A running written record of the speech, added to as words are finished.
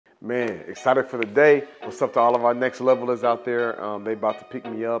Man, excited for the day. What's up to all of our next levelers out there? They about to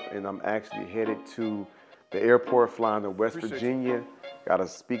pick me up, and I'm actually headed to the airport, flying to West Virginia. Got a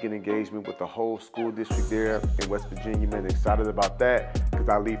speaking engagement with the whole school district there in West Virginia. Man, excited about that because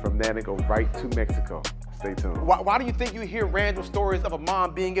I leave from there and go right to Mexico. Stay tuned. Why do you think you hear random stories of a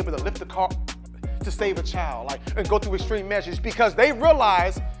mom being able to lift a car to save a child, and go through extreme measures? Because they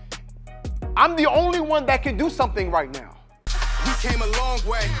realize I'm the only one that can do something right now. We came a long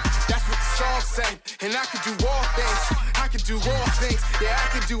way, that's what the song say. And I can do all things, I can do all things. Yeah, I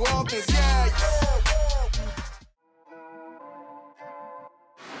can do all things, yeah.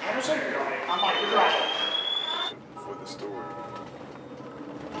 Anderson, I'm like, you're right. For the story.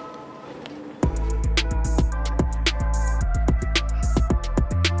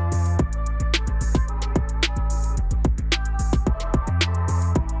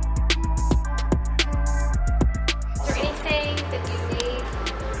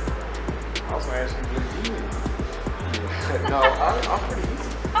 No, I'm pretty easy.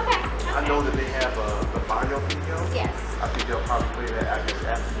 Okay. I know that they have the bio video. Yes. I think they'll probably play that, I guess,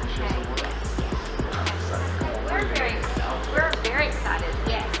 after the show. We're very excited.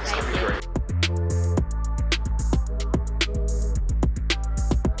 Yes, thank you.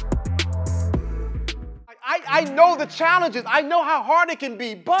 I know the challenges. I know how hard it can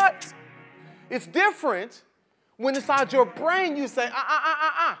be, but it's different when inside your brain you say,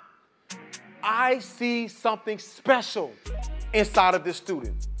 I see something special inside of this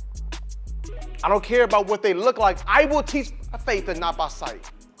student. I don't care about what they look like. I will teach by faith and not by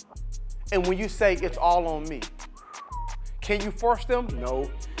sight. And when you say it's all on me, can you force them? No.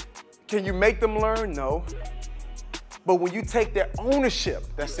 Can you make them learn? No. But when you take their ownership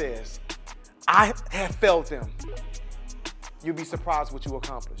that says, I have failed them, you'll be surprised what you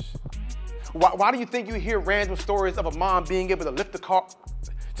accomplish. Why do you think you hear random stories of a mom being able to lift a car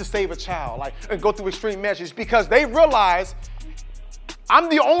to save a child, and go through extreme measures? Because they realize I'm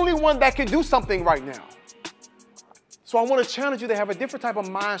the only one that can do something right now. So I want to challenge you to have a different type of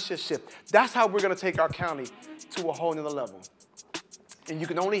mindset shift. That's how we're going to take our county to a whole nother level. And you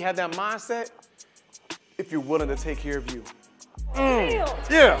can only have that mindset if you're willing to take care of you.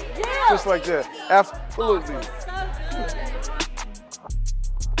 Yeah, just like that. Absolutely.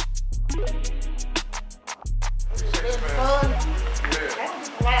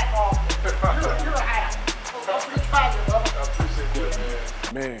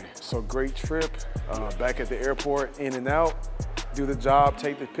 Man, so great trip. Back at the airport, in and out, do the job,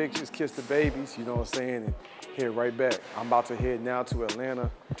 take the pictures, kiss the babies, you know what I'm saying, and head right back. I'm about to head now to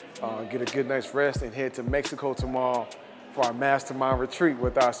Atlanta, get a good night's rest, and head to Mexico tomorrow for our mastermind retreat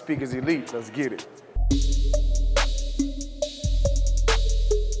with our Speakers Elite. Let's get it.